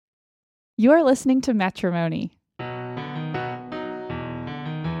You are listening to Matrimony.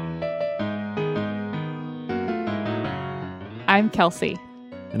 I'm Kelsey.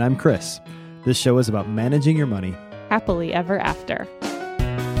 And I'm Chris. This show is about managing your money Happily ever after.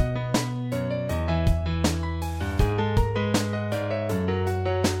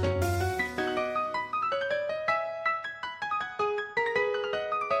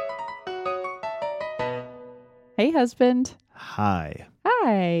 Hey, husband. Hi.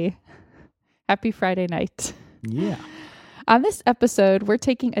 Hi. Happy Friday night. Yeah. On this episode, we're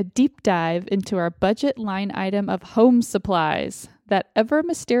taking a deep dive into our budget line item of home supplies, that ever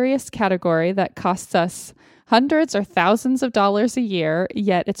mysterious category that costs us hundreds or thousands of dollars a year,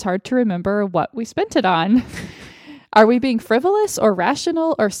 yet it's hard to remember what we spent it on. Are we being frivolous or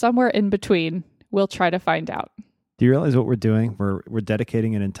rational or somewhere in between? We'll try to find out. Do you realize what we're doing? We're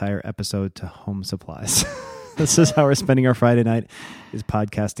dedicating an entire episode to home supplies. This is how we're spending our Friday night, is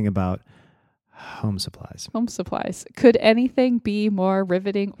podcasting about home supplies. Home supplies. Could anything be more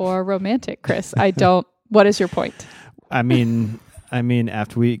riveting or romantic, Chris? What is your point? I mean,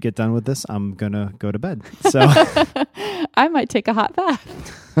 after we get done with this, I'm going to go to bed. So I might take a hot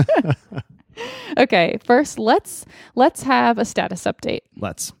bath. Okay, first let's have a status update.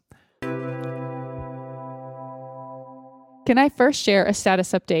 Let's. Can I first share a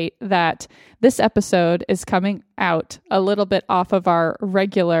status update that this episode is coming out a little bit off of our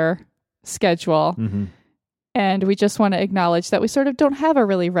regular schedule. Mm-hmm. And we just want to acknowledge that we sort of don't have a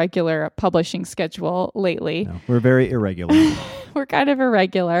really regular publishing schedule lately. No, we're very irregular. We're kind of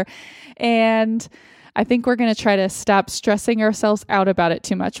irregular. And I think we're going to try to stop stressing ourselves out about it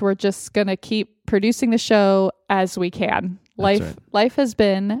too much. We're just going to keep producing the show as we can. Life has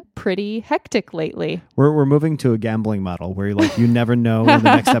been pretty hectic lately. We're moving to a gambling model where you never know when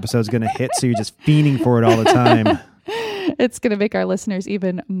the next episode's going to hit, so you're just fiending for it all the time. It's going to make our listeners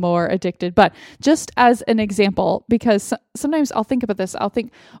even more addicted. But just as an example, because sometimes I'll think about this, I'll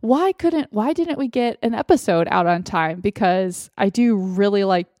think, why didn't we get an episode out on time? Because I do really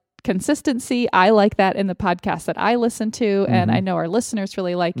like consistency. I like that in the podcast that I listen to, and I know our listeners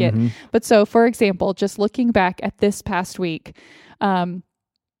really like it. But so, for example, just looking back at this past week,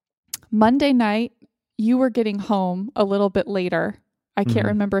 Monday night, you were getting home a little bit later. I can't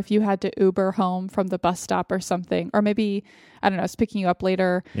remember if you had to Uber home from the bus stop or something, or maybe, I don't know, I was picking you up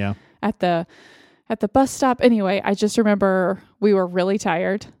later at the bus stop. Anyway, I just remember we were really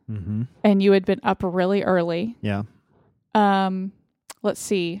tired and you had been up really early. Yeah. Let's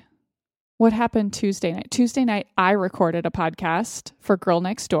see. What happened Tuesday night? Tuesday night, I recorded a podcast for Girl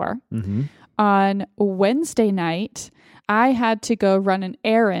Next Door. On Wednesday night, I had to go run an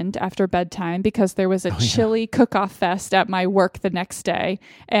errand after bedtime because there was a chili cook-off fest at my work the next day.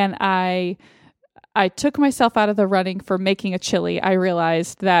 And I took myself out of the running for making a chili. I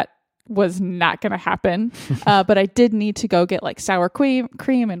realized that was not going to happen. But I did need to go get sour cream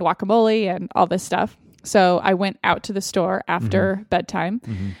and guacamole and all this stuff. So I went out to the store after bedtime.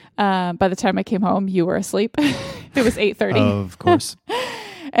 By the time I came home, you were asleep. It was 8:30. Of course.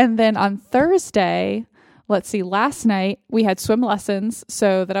 And then on Thursday, let's see, last night we had swim lessons.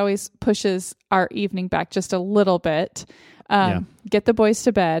 So that always pushes our evening back just a little bit. Get the boys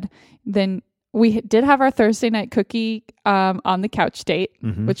to bed. Then we did have our Thursday night cookie on the couch date,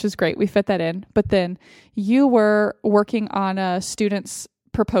 which was great. We fit that in. But then you were working on a student's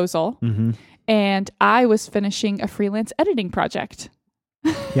proposal. And I was finishing a freelance editing project.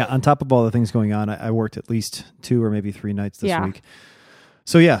 Yeah, on top of all the things going on, I worked at least 2 or maybe 3 nights this week.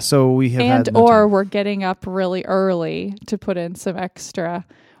 So we have we're getting up really early to put in some extra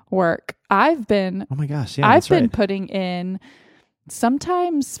work. I've been putting in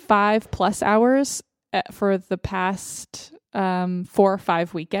sometimes 5+ hours for the past 4 or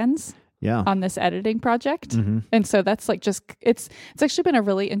 5 weekends. On this editing project. And so that's it's actually been a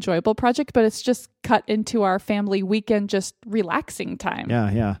really enjoyable project, but it's just cut into our family weekend, just relaxing time.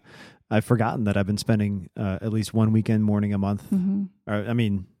 Yeah. I've forgotten that I've been spending at least one weekend morning a month,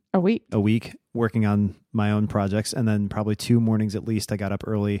 a week working on my own projects. And then probably 2 mornings at least I got up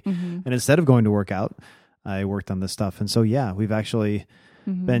early. And instead of going to work out, I worked on this stuff. And so, we've actually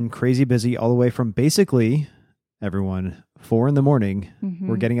been crazy busy all the way from basically everyone 4 a.m.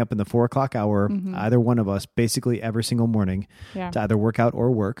 We're getting up in the 4 o'clock hour, either one of us, basically every single morning to either work out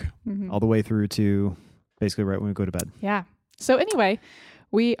or work, all the way through to basically right when we go to bed. Yeah. So anyway,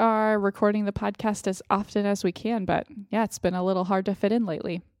 we are recording the podcast as often as we can, but it's been a little hard to fit in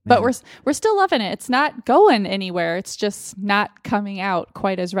lately. But we're still loving it. It's not going anywhere. It's just not coming out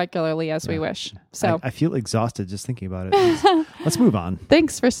quite as regularly as we wish. So I feel exhausted just thinking about it. Let's move on.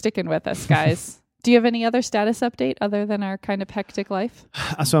 Thanks for sticking with us, guys. Do you have any other status update other than our kind of hectic life?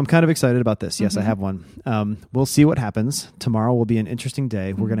 So I'm kind of excited about this. Yes, I have one. We'll see what happens. Tomorrow will be an interesting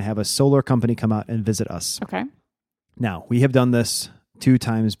day. We're going to have a solar company come out and visit us. Okay. Now, we have done this 2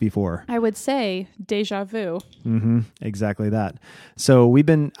 times before. I would say deja vu. Exactly that. So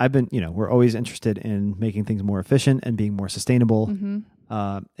we're always interested in making things more efficient and being more sustainable.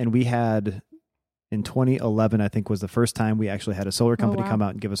 And we had in 2011, I think was the first time we actually had a solar company come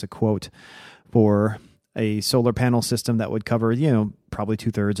out and give us a quote for a solar panel system that would cover, probably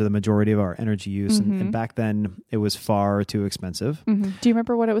 2/3 of the majority of our energy use. And back then it was far too expensive. Do you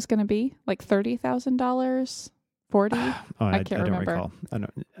remember what it was going to be? Like $30,000? 40? I can't remember. Recall.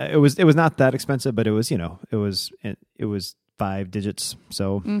 It was not that expensive, but it was 5 digits.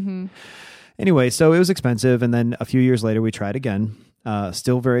 So anyway, so it was expensive. And then a few years later, we tried again,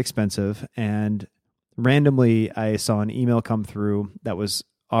 still very expensive. And randomly, I saw an email come through that was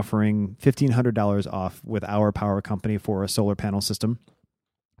offering $1,500 off with our power company for a solar panel system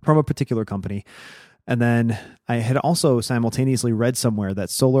from a particular company. And then I had also simultaneously read somewhere that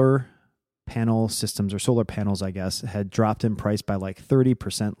solar panel systems, or solar panels, I guess, had dropped in price by like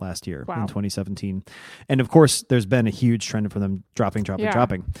 30% last year in 2017. And of course, there's been a huge trend for them dropping.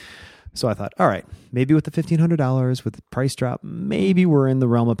 So I thought, all right, maybe with the $1,500, with the price drop, maybe we're in the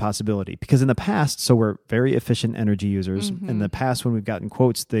realm of possibility. Because in the past, so we're very efficient energy users. In the past, when we've gotten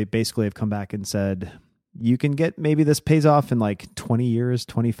quotes, they basically have come back and said, you can get, maybe this pays off in like 20 years,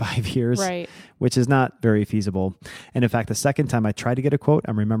 25 years, right, which is not very feasible. And in fact, the second time I tried to get a quote,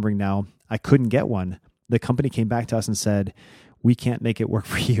 I'm remembering now, I couldn't get one. The company came back to us and said, we can't make it work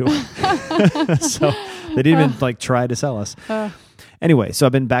for you. So they didn't even try to sell us. Anyway, so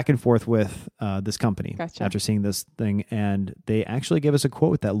I've been back and forth with this company after seeing this thing, and they actually gave us a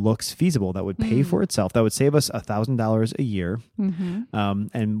quote that looks feasible, that would pay for itself, that would save us $1,000 a year,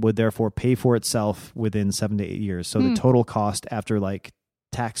 and would therefore pay for itself within 7 to 8 years. So the total cost after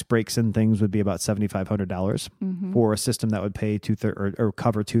tax breaks and things would be about $7,500 for a system that would pay or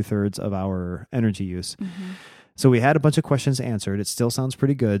cover 2/3 of our energy use. So we had a bunch of questions answered. It still sounds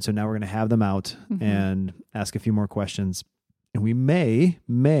pretty good. So now we're going to have them out and ask a few more questions. And we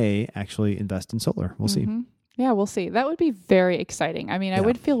may actually invest in solar. We'll see. Yeah, we'll see. That would be very exciting. I mean, I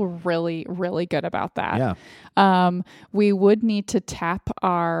would feel really, really good about that. Yeah. We would need to tap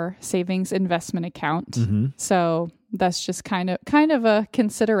our savings investment account. So that's just kind of a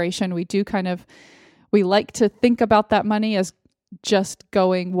consideration. We like to think about that money as just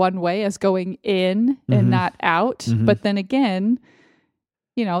going one way, as going in and not out. But then again,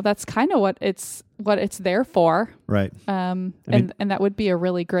 that's kind of what it's there for. Right. And that would be a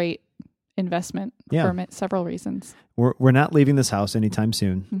really great investment for several reasons. We're not leaving this house anytime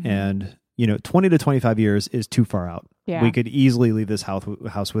soon. And, 20 to 25 years is too far out. Yeah. We could easily leave this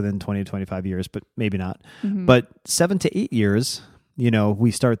house within 20 to 25 years, but maybe not. But 7 to 8 years, we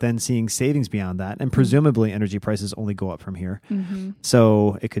start then seeing savings beyond that. And presumably energy prices only go up from here.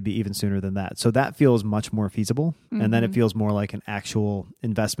 So it could be even sooner than that. So that feels much more feasible. And then it feels more like an actual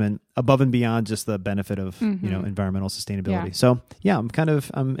investment above and beyond just the benefit of, environmental sustainability. Yeah. So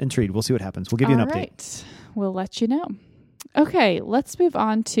I'm intrigued. We'll see what happens. We'll give you an update. Right. We'll let you know. Okay, let's move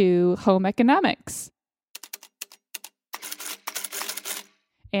on to home economics.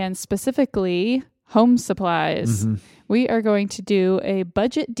 And specifically, home supplies. We are going to do a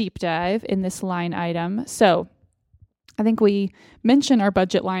budget deep dive in this line item. So I think we mention our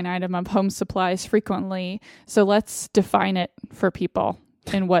budget line item of home supplies frequently. So let's define it for people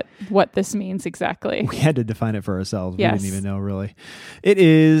and what this means exactly. We had to define it for ourselves. Yes. We didn't even know, really.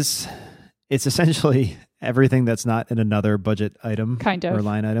 It's essentially everything that's not in another budget item or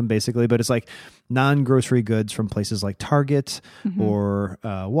line item, basically. But it's like non-grocery goods from places like Target or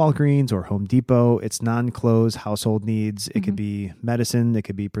Walgreens or Home Depot. It's non-clothes household needs. It could be medicine. It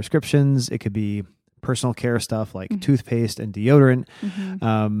could be prescriptions. It could be personal care stuff like toothpaste and deodorant.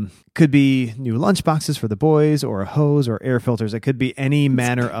 Could be new lunch boxes for the boys, or a hose, or air filters. It could be any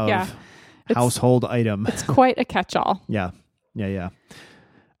manner of household item. It's quite a catch-all. Yeah.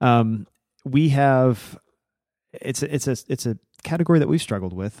 We have... It's a category that we've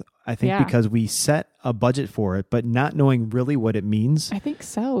struggled with, I think, because we set a budget for it, but not knowing really what it means. I think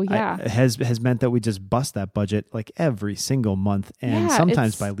so, yeah. Has meant that we just bust that budget like every single month, and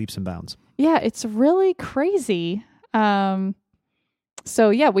sometimes by leaps and bounds. Yeah, it's really crazy. So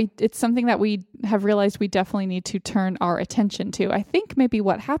it's something that we have realized we definitely need to turn our attention to. I think maybe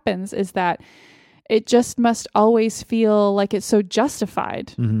what happens is that it just must always feel like it's so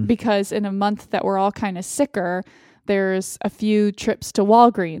justified because in a month that we're all kind of sicker, there's a few trips to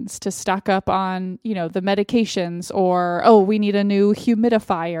Walgreens to stock up on, the medications, or, oh, we need a new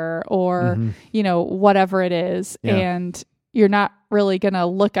humidifier, or, whatever it is. Yeah. And you're not really going to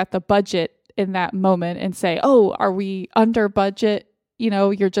look at the budget in that moment and say, oh, are we under budget?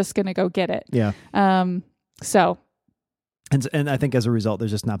 You're just going to go get it. Yeah. So. And I think as a result,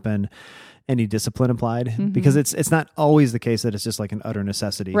 there's just not been any discipline applied, because it's not always the case that it's just like an utter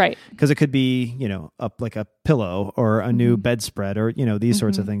necessity. Right. Because it could be, up like a pillow or a new bedspread, or, these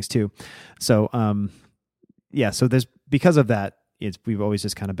sorts of things too. So, so there's, because of that, we've always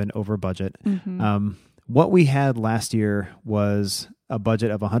just kind of been over budget. What we had last year was a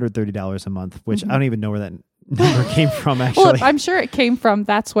budget of $130 a month, which I don't even know where that number came from, actually. Well, I'm sure it came from,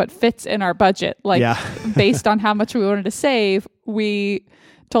 that's what fits in our budget. Like, based on how much we wanted to save, we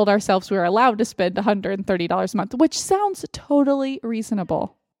told ourselves we were allowed to spend $130 a month, which sounds totally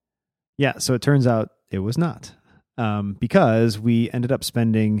reasonable. Yeah, so it turns out it was not, because we ended up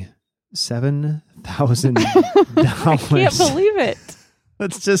spending $7,000. I can't believe it.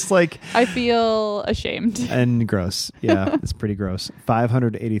 It's just like... I feel ashamed. And gross. Yeah, it's pretty gross.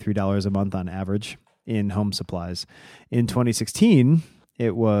 $583 a month on average in home supplies. In 2016,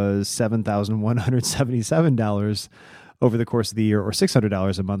 it was $7,177 over the course of the year, or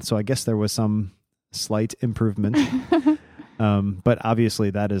 $600 a month. So I guess there was some slight improvement. But obviously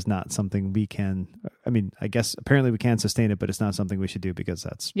that is not something we can, I guess apparently we can sustain it, but it's not something we should do, because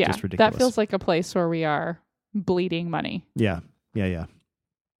that's just ridiculous. That feels like a place where we are bleeding money. Yeah.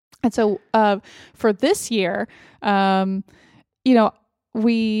 And so for this year, I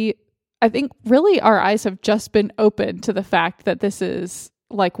think really our eyes have just been open to the fact that this is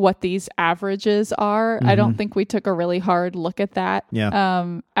like what these averages are. I don't think we took a really hard look at that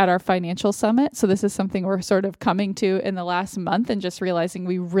at our financial summit. So this is something we're sort of coming to in the last month and just realizing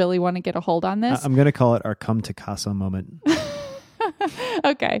we really want to get a hold on this. I'm going to call it our come to casa moment.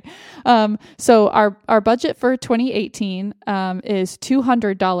 Okay. So our budget for 2018 is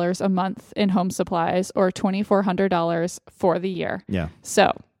 $200 a month in home supplies, or $2,400 for the year. Yeah.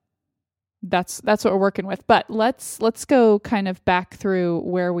 So that's what we're working with. But let's go kind of back through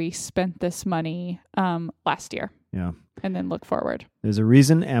where we spent this money last year. Yeah. And then look forward. There's a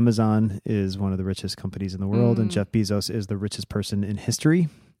reason Amazon is one of the richest companies in the world, and Jeff Bezos is the richest person in history.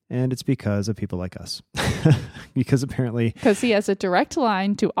 And it's because of people like us. Because he has a direct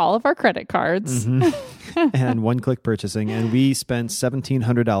line to all of our credit cards. And one-click purchasing. And we spent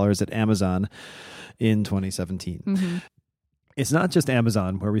 $1,700 at Amazon in 2017. It's not just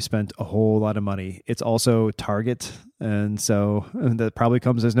Amazon where we spent a whole lot of money. It's also Target. And so that probably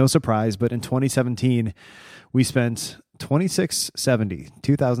comes as no surprise. But in 2017, we spent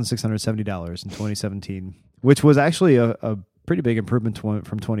 $2,670 in 2017, which was actually a pretty big improvement from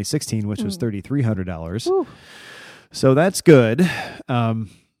 2016, which was $3,300. So that's good.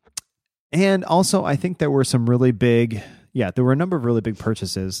 And also, I think there were some really big, there were a number of really big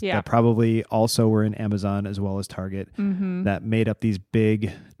purchases that probably also were in Amazon as well as Target that made up these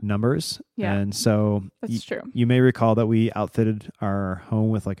big numbers. Yeah. And so that's true. You may recall that we outfitted our home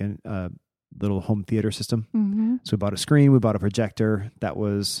with like a little home theater system. So we bought a screen, we bought a projector. That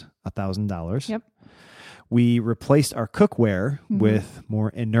was $1,000. Yep. We replaced our cookware with more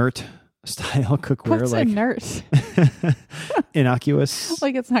inert style cookware. What's like inert? Innocuous.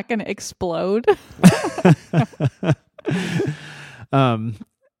 Like it's not going to explode.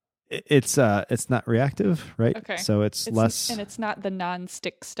 It's not reactive, right? Okay. So it's less, and it's not the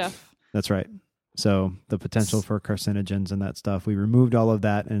non-stick stuff. That's right. So the potential for carcinogens and that stuff, we removed all of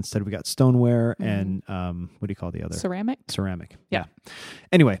that, and instead we got stoneware and what do you call the other? Ceramic. Yeah.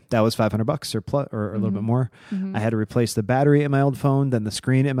 Anyway, that was $500 or a little bit more. I had to replace the battery in my old phone, then the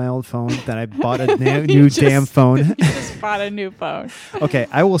screen in my old phone. Then I bought a new damn phone. You just bought a new phone. Okay,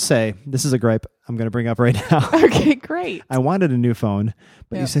 I will say this is a gripe I'm going to bring up right now. Okay, great. I wanted a new phone,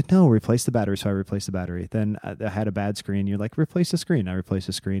 but you said, no, replace the battery. So I replaced the battery. Then I had a bad screen. You're like, replace the screen. I replaced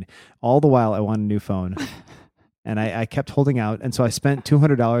the screen. All the while I wanted a new phone. And I kept holding out. And so I spent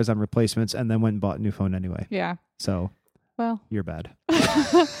 $200 on replacements and then went and bought a new phone anyway. Yeah. So, well, you're bad.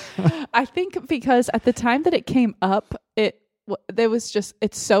 I think because at the time that it came up, it's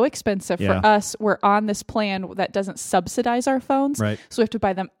so expensive for us. We're on this plan that doesn't subsidize our phones. Right. So we have to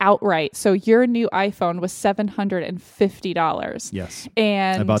buy them outright. So your new iPhone was $750. Yes.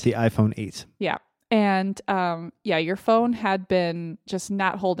 And I bought the iPhone 8. Yeah. And your phone had been just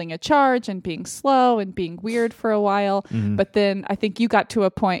not holding a charge and being slow and being weird for a while. But then I think you got to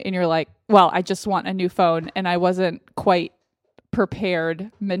a point and you're like, well, I just want a new phone. And I wasn't quite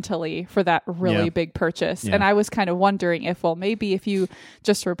prepared mentally for that really big purchase. And I was kind of wondering if, well, maybe if you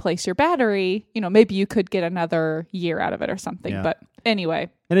just replace your battery, maybe you could get another year out of it or something. Yeah. But anyway.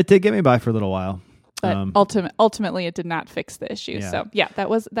 And it did get me by for a little while. But ultimately it did not fix the issue. Yeah.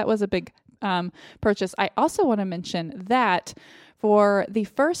 So that was a big purchase. I also want to mention that for the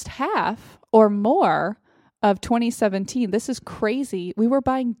first half or more of 2017, this is crazy. We were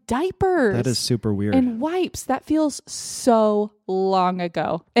buying diapers. That is super weird. And wipes. That feels so long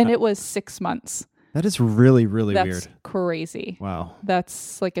ago. And it was 6 months. That is really, really weird. That's crazy. Wow. That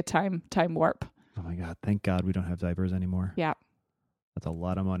like a time warp. Oh my God. Thank God we don't have diapers anymore. Yeah. That's a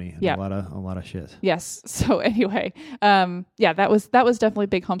lot of money and a lot of shit. Yes. So anyway, that was definitely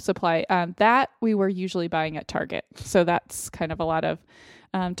big home supply. That we were usually buying at Target. So that's kind of a lot of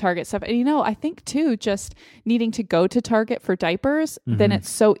Target stuff. And I think too, just needing to go to Target for diapers, then it's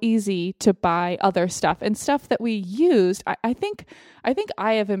so easy to buy other stuff and stuff that we used. I think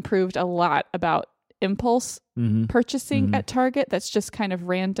I have improved a lot about impulse purchasing at Target. That's just kind of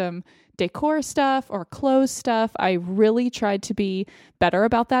random decor stuff or clothes stuff. I really tried to be better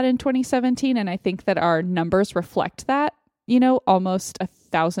about that in 2017. And I think that our numbers reflect that, almost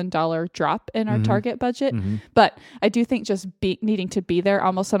 $1,000 drop in our Target budget. But I do think just needing to be there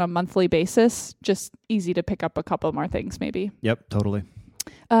almost on a monthly basis, just easy to pick up a couple more things maybe. Yep, totally.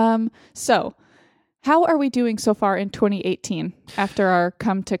 So how are we doing so far in 2018 after our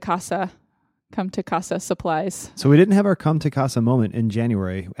Come to Casa supplies? So we didn't have our Come to Casa moment in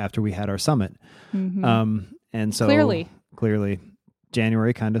January after we had our summit. And so clearly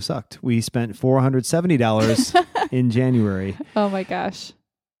January kind of sucked. We spent $470 in January. Oh my gosh.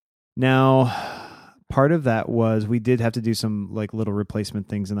 Now, part of that was we did have to do some like little replacement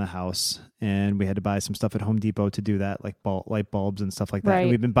things in the house, and we had to buy some stuff at Home Depot to do that, like light bulbs and stuff like that. Right. And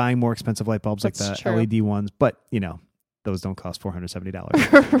we've been buying more expensive light bulbs like the LED ones, but those don't cost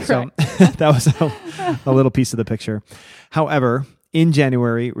 $470. So that was a little piece of the picture. However, in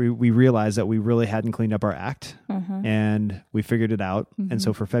January, we realized that we really hadn't cleaned up our act, and we figured it out. And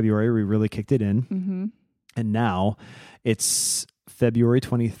so for February, we really kicked it in. And now it's February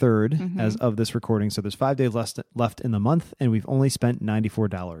 23rd as of this recording. So there's 5 days left in the month, and we've only spent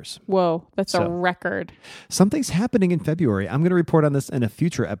 $94. Whoa, that's a record. Something's happening in February. I'm going to report on this in a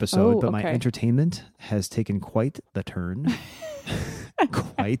future episode, but my entertainment has taken quite the turn.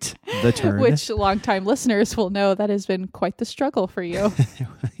 Quite the turn. Which longtime listeners will know that has been quite the struggle for you.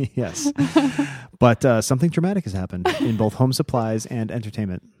 Yes. But something dramatic has happened in both home supplies and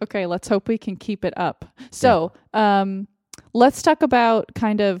entertainment. Okay, let's hope we can keep it up. So, let's talk about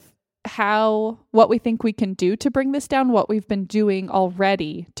kind of what we think we can do to bring this down, what we've been doing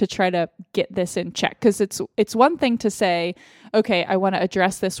already to try to get this in check. Because it's one thing to say, okay, I want to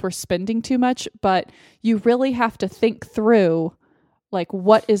address this, we're spending too much, but you really have to think through, like,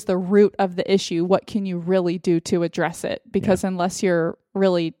 what is the root of the issue? What can you really do to address it? Because unless you're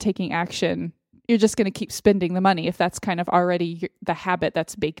really taking action, you're just going to keep spending the money if that's kind of already the habit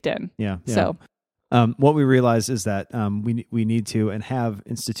that's baked in. Yeah. So what we realize is that we need to and have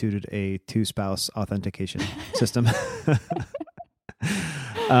instituted a 2-spouse authentication system.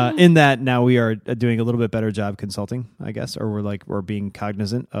 In that now we are doing a little bit better job consulting, I guess, or we're being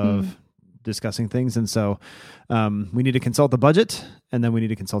cognizant of discussing things. And so we need to consult the budget, and then we need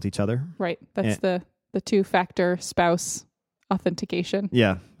to consult each other. Right. That's the 2-factor spouse authentication.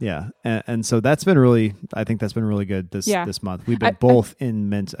 Yeah. And so I think that's been really good this month. We've been both in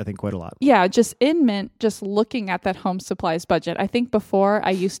Mint, I think, quite a lot. Yeah, just in Mint, just looking at that home supplies budget. I think before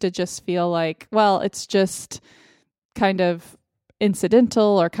I used to just feel like, well, it's just kind of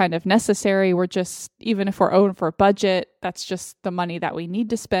incidental or kind of necessary. We're just, even if we're owing for a budget, that's just the money that we need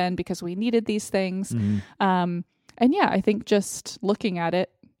to spend because we needed these things. And I think just looking at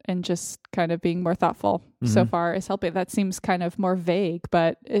it and just kind of being more thoughtful so far is helping. That seems kind of more vague,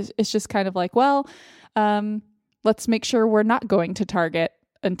 but it's just kind of like, well, let's make sure we're not going to Target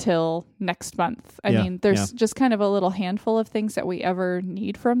until next month. I mean, there's just kind of a little handful of things that we ever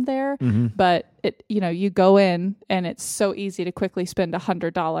need from there, but you go in and it's so easy to quickly spend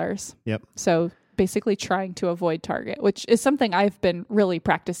 $100. Yep. So basically trying to avoid Target, which is something I've been really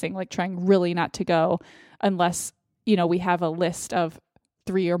practicing, like trying really not to go unless, we have a list of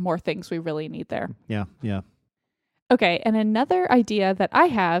 3 or more things we really need there. Yeah. Okay, and another idea that I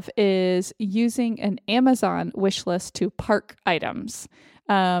have is using an Amazon wish list to park items.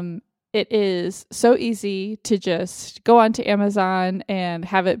 It is so easy to just go onto Amazon and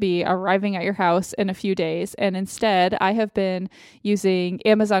have it be arriving at your house in a few days. And instead, I have been using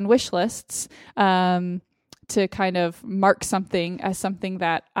Amazon wish lists to kind of mark something as something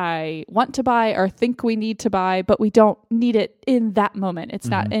that I want to buy or think we need to buy, but we don't need it in that moment. It's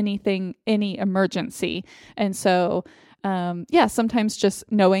not any emergency. And so, sometimes just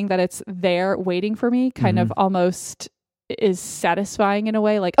knowing that it's there waiting for me kind of almost is satisfying in a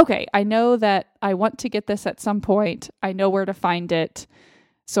way. Like, okay, I know that I want to get this at some point. I know where to find it.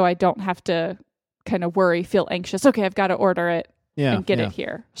 So I don't have to kind of worry, feel anxious. Okay, I've got to order it and get it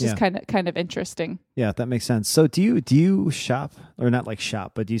here. It's just kind of interesting. Yeah, that makes sense. So do you shop, or not like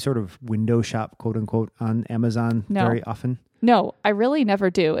shop, but do you sort of window shop, quote unquote, on Amazon very often? No, I really never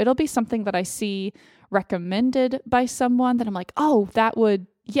do. It'll be something that I see recommended by someone that I'm like, oh,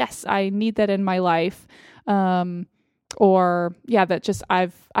 yes, I need that in my life. Or that just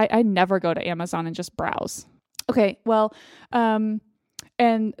I never go to Amazon and just browse. Okay, well,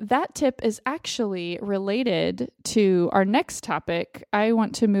 and that tip is actually related to our next topic. I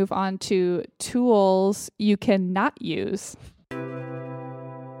want to move on to tools you cannot use.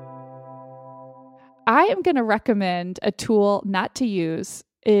 I am going to recommend a tool not to use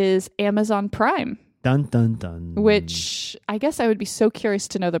is Amazon Prime. Dun, dun, dun. Which I guess I would be so curious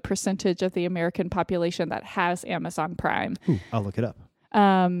to know the percentage of the American population that has Amazon Prime. Ooh, I'll look it up.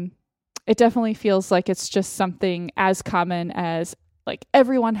 It definitely feels like it's just something as common as like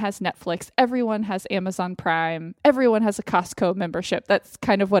everyone has Netflix, everyone has Amazon Prime, everyone has a Costco membership. That's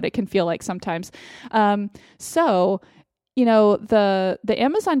kind of what it can feel like sometimes. So, the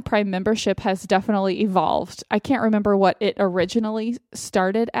Amazon Prime membership has definitely evolved. I can't remember what it originally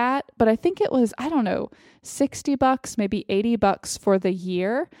started at, but I think it was, $60, maybe $80 for the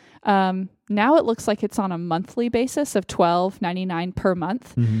year. Now it looks like it's on a monthly basis of $12.99 per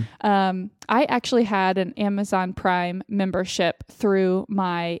month. I actually had an Amazon Prime membership through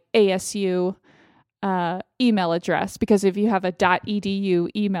my ASU email address, because if you have a .edu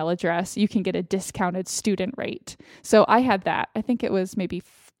email address, you can get a discounted student rate. So I had that. I think it was maybe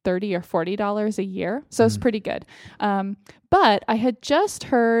 $30 or $40 a year. So it's pretty good. But I had just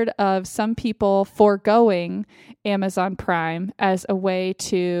heard of some people foregoing Amazon Prime as a way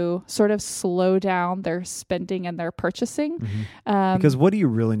to sort of slow down their spending and their purchasing. Because what do you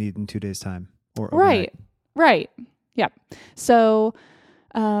really need in 2 days' time? Or overnight? Right. Yeah. So,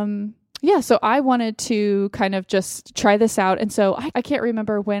 so I wanted to kind of just try this out. And so I can't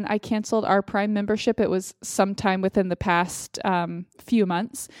remember when I canceled our Prime membership. It was sometime within the past few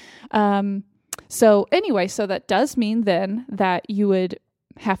months. So that does mean then that you would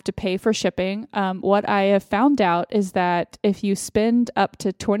have to pay for shipping. What I have found out is that if you spend up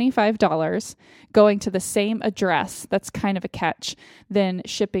to $25 going to the same address, that's kind of a catch, then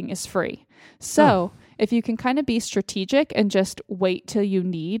shipping is free. So if you can kind of be strategic and just wait till you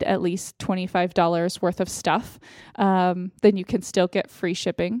need at least $25 worth of stuff, then you can still get free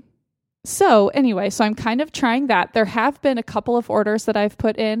shipping. So I'm kind of trying that. There have been a couple of orders that I've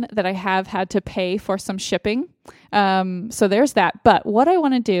put in that I have had to pay for some shipping. So there's that. But what I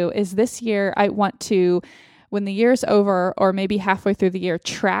want to do is this year, I want to, when the year's over or maybe halfway through the year,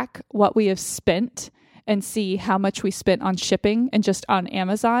 track what we have spent and see how much we spent on shipping and just on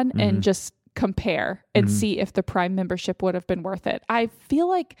Amazon and just compare and see if the Prime membership would have been worth it. I feel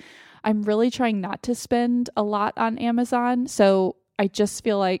like I'm really trying not to spend a lot on Amazon. So I just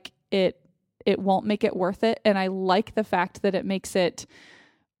feel like it won't make it worth it. And I like the fact that it makes it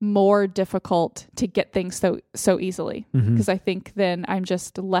more difficult to get things so easily, because I think then I'm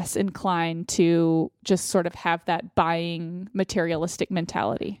just less inclined to just sort of have that buying materialistic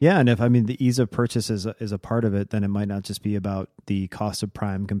mentality. Yeah, and if the ease of purchase is a part of it, then it might not just be about the cost of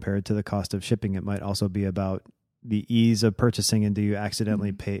Prime compared to the cost of shipping. It might also be about the ease of purchasing, and do you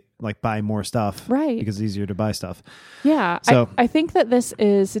accidentally buy more stuff, right? Because it's easier to buy stuff. Yeah. So I think that this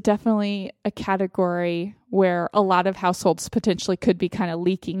is definitely a category where a lot of households potentially could be kind of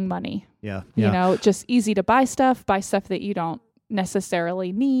leaking money. Yeah. Just easy to buy stuff that you don't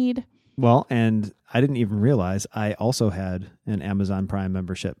necessarily need. Well, and I didn't even realize I also had an Amazon Prime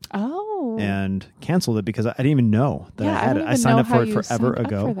membership. Oh. And canceled it because I didn't even know that I had it. I signed up for it forever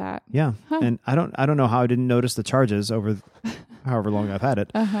ago. For that. Yeah. Huh. And I don't know how I didn't notice the charges over however long I've had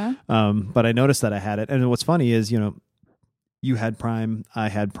it. But I noticed that I had it. And what's funny is, you had Prime, I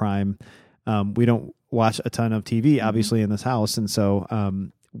had Prime. We don't watch a ton of TV, obviously, in this house. And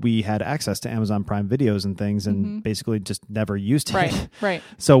so we had access to Amazon Prime videos and things and basically just never used it. Right.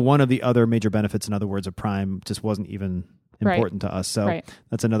 So one of the other major benefits, in other words, of Prime just wasn't even important to us. So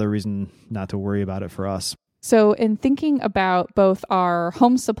that's another reason not to worry about it for us. So in thinking about both our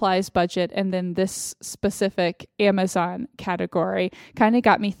home supplies budget and then this specific Amazon category, kind of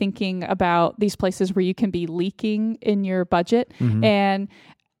got me thinking about these places where you can be leaking in your budget. And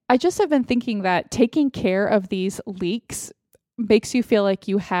I just have been thinking that taking care of these leaks makes you feel like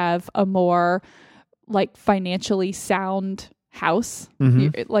you have a more like financially sound house,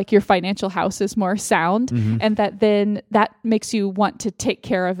 like your financial house is more sound, and that makes you want to take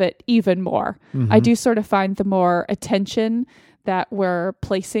care of it even more. I do sort of find the more attention that we're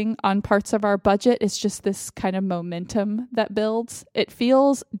placing on parts of our budget is just this kind of momentum that builds. It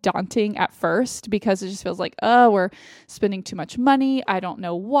feels daunting at first because it just feels like, oh, we're spending too much money. I don't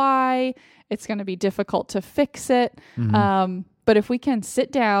know why. It's going to be difficult to fix it. But if we can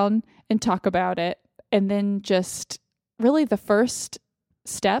sit down and talk about it, and then just really the first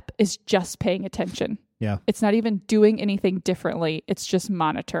step is just paying attention. Yeah. It's not even doing anything differently. It's just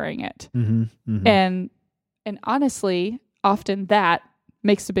monitoring it. And honestly, often that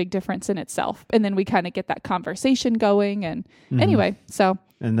makes a big difference in itself. And then we kind of get that conversation going. And anyway, so.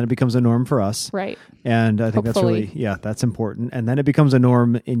 And then it becomes a norm for us. Right. And I think Hopefully. that's important. And then it becomes a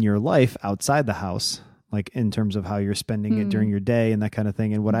norm in your life outside the house, like in terms of how you're spending it during your day and that kind of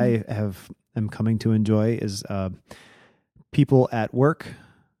thing. And what I am coming to enjoy is people at work,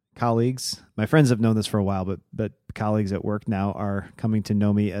 colleagues. My friends have known this for a while, but colleagues at work now are coming to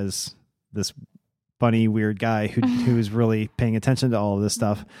know me as this funny, weird guy who is really paying attention to all of this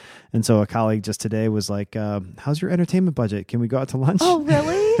stuff. And so a colleague just today was like, how's your entertainment budget? Can we go out to lunch? Oh,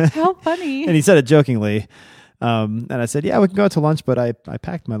 really? How funny. And he said it jokingly. And I said, yeah, we can go out to lunch, but I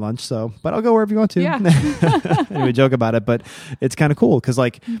packed my lunch, but I'll go wherever you want to. Yeah. And we joke about it, but it's kind of cool because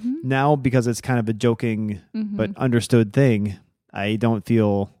like now, because it's kind of a joking but understood thing, I don't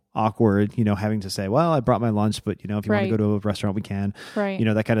feel awkward, having to say, well, I brought my lunch, but if you want to go to a restaurant, we can,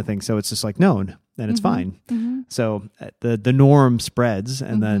 that kind of thing. So it's just like known and it's fine. So the norm spreads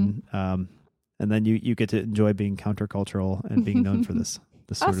and then you get to enjoy being countercultural and being known for this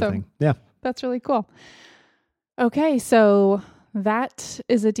sort of thing. Yeah. That's really cool. Okay, so that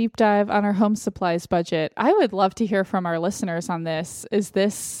is a deep dive on our home supplies budget. I would love to hear from our listeners on this. Is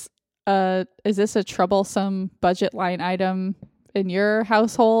this a troublesome budget line item in your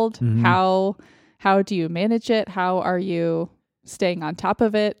household? How do you manage it? How are you staying on top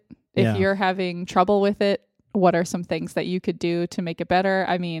of it? If you're having trouble with it, what are some things that you could do to make it better?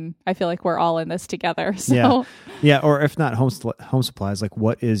 I mean, I feel like we're all in this together. So yeah. Or if not home supplies, like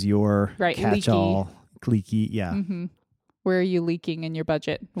what is your catch-all? Leaky, yeah. Where are you leaking in your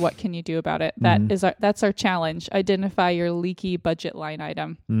budget? What can you do about it? That's our challenge. Identify your leaky budget line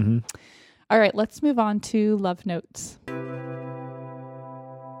item. All right, let's move on to love notes.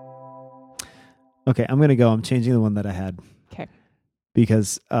 Okay, I'm gonna go. I'm changing the one that I had. Okay.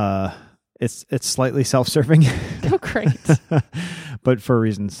 Because it's slightly self-serving. Oh, great. But for a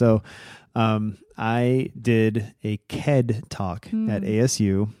reason. So I did a KED talk at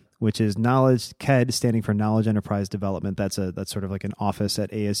ASU, which is knowledge. KED standing for Knowledge Enterprise Development. That's sort of like an office at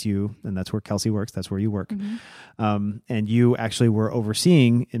ASU, and that's where Kelsey works. That's where you work. And you actually were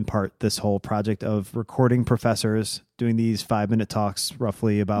overseeing, in part, this whole project of recording professors doing these 5-minute talks,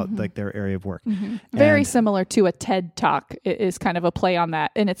 roughly about like their area of work. Very similar to a TED talk. It is kind of a play on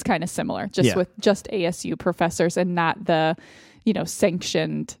that, and it's kind of similar, with just ASU professors and not the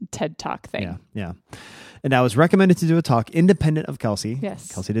sanctioned TED talk thing. Yeah. And I was recommended to do a talk independent of Kelsey.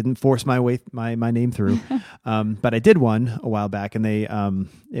 Yes. Kelsey didn't force my name through. But I did one a while back, and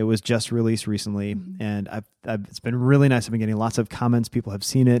it was just released recently. And it's been really nice. I've been getting lots of comments. People have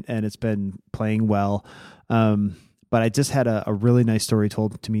seen it, and it's been playing well. But I just had a really nice story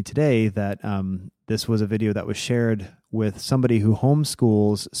told to me today that this was a video that was shared with somebody who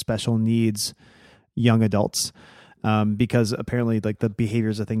homeschools special needs young adults. Because apparently like the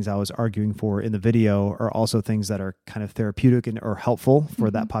behaviors of things I was arguing for in the video are also things that are kind of therapeutic or helpful for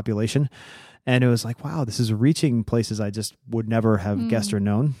that population. And it was like, wow, this is reaching places I just would never have guessed or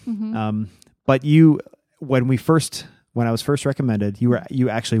known. But when I was first recommended, you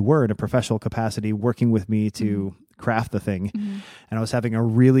actually were in a professional capacity working with me to craft the thing. And I was having a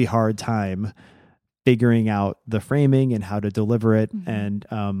really hard time figuring out the framing and how to deliver it. And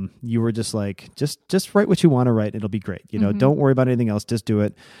you were just like, just write what you want to write. It'll be great. Don't worry about anything else. Just do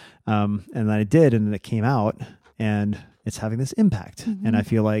it. And then I did, and then it came out, and it's having this impact. And I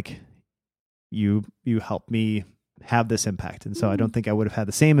feel like you helped me have this impact. And so I don't think I would have had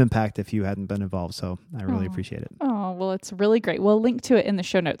the same impact if you hadn't been involved. So I really appreciate it. Oh, well, it's really great. We'll link to it in the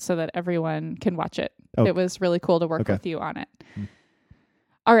show notes so that everyone can watch it. It was really cool to work with you on it.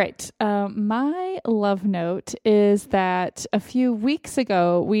 All right. My love note is that a few weeks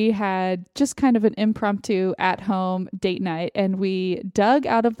ago, we had just kind of an impromptu at-home date night, and we dug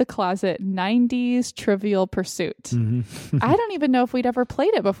out of the closet 90s Trivial Pursuit. Mm-hmm. I don't even know if we'd ever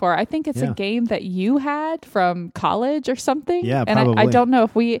played it before. I think it's a game that you had from college or something. Yeah, and probably. I don't know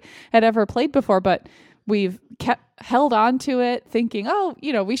if we had ever played before, but we've held on to it thinking,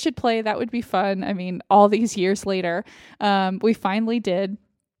 we should play. That would be fun. I mean, all these years later, we finally did.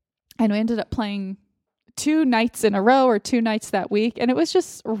 And we ended up playing 2 nights in a row or 2 nights that week. And it was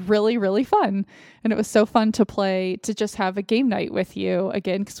just really, really fun. And it was so fun to play, to just have a game night with you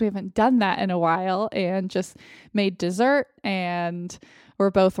again, because we haven't done that in a while, and just made dessert. And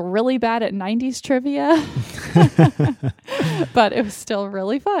we're both really bad at 90s trivia, but it was still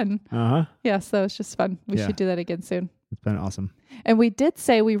really fun. Uh-huh. Yeah, so it was just fun. We should do that again soon. It's been awesome. And we did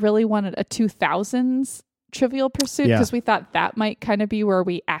say we really wanted a 2000s Trivial Pursuit, because we thought that might kind of be where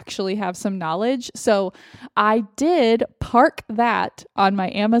we actually have some knowledge. So I did park that on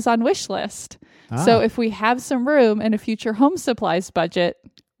my Amazon wish list. So if we have some room in a future home supplies budget,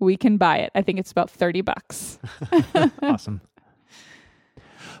 we can buy it. I think it's about $30. Awesome.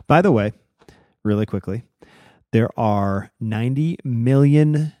 By the way, really quickly, there are 90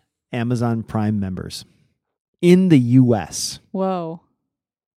 million Amazon Prime members in the U.S. Whoa.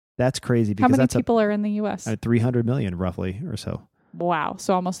 That's crazy. Because how many people are in the U.S.? 300 million, roughly, or so. Wow.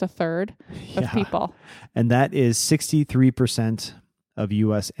 So almost a third of people. And that is 63% of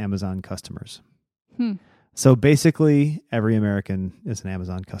U.S. Amazon customers. So basically, every American is an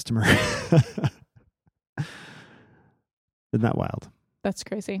Amazon customer. Isn't that wild? That's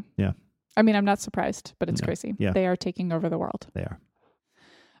crazy. Yeah. I mean, I'm not surprised, but it's crazy. Yeah. They are taking over the world. They are.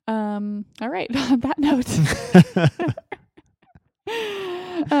 All right. On that note.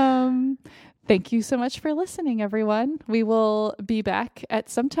 Thank you so much for listening, everyone. We will be back at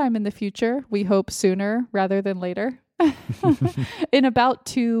some time in the future. We hope sooner rather than later. In about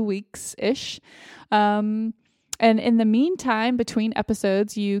 2 weeks-ish. And in the meantime, between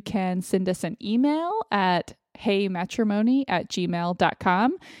episodes, you can send us an email at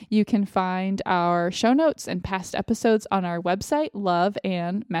heymatrimony@gmail.com. You can find our show notes and past episodes on our website,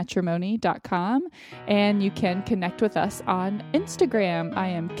 loveandmatrimony.com. And you can connect with us on Instagram. I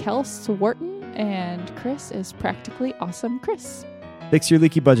am Kels Wharton, and Chris is Practically Awesome Chris. Fix your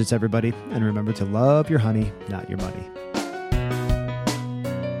leaky budgets, everybody. And remember to love your honey, not your money.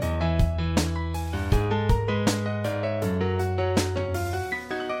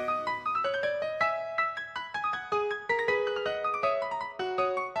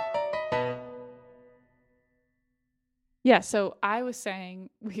 Yeah, so I was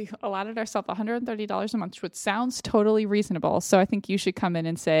saying we allotted ourselves $130 a month, which sounds totally reasonable. So I think you should come in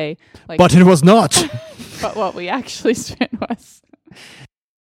and say, like, but it was not. But what we actually spent was.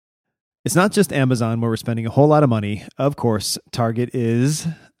 It's not just Amazon where we're spending a whole lot of money. Of course, Target is.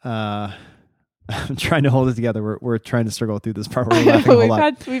 I'm trying to hold it together. We're trying to struggle through this part. We're laughing a whole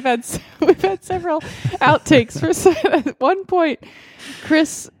lot. We've had several outtakes. At one point,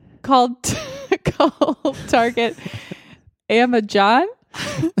 Chris called Target Amazon.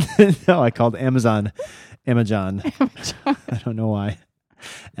 No, I called Amazon Amazon. I don't know why.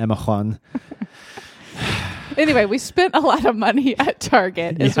 Amazon. Anyway, we spent a lot of money at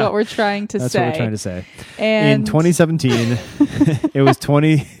Target is what we're trying to say. That's what we're trying to say. And in 2017, it was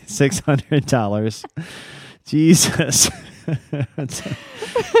 $2,600. Jesus.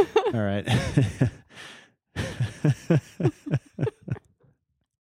 All right.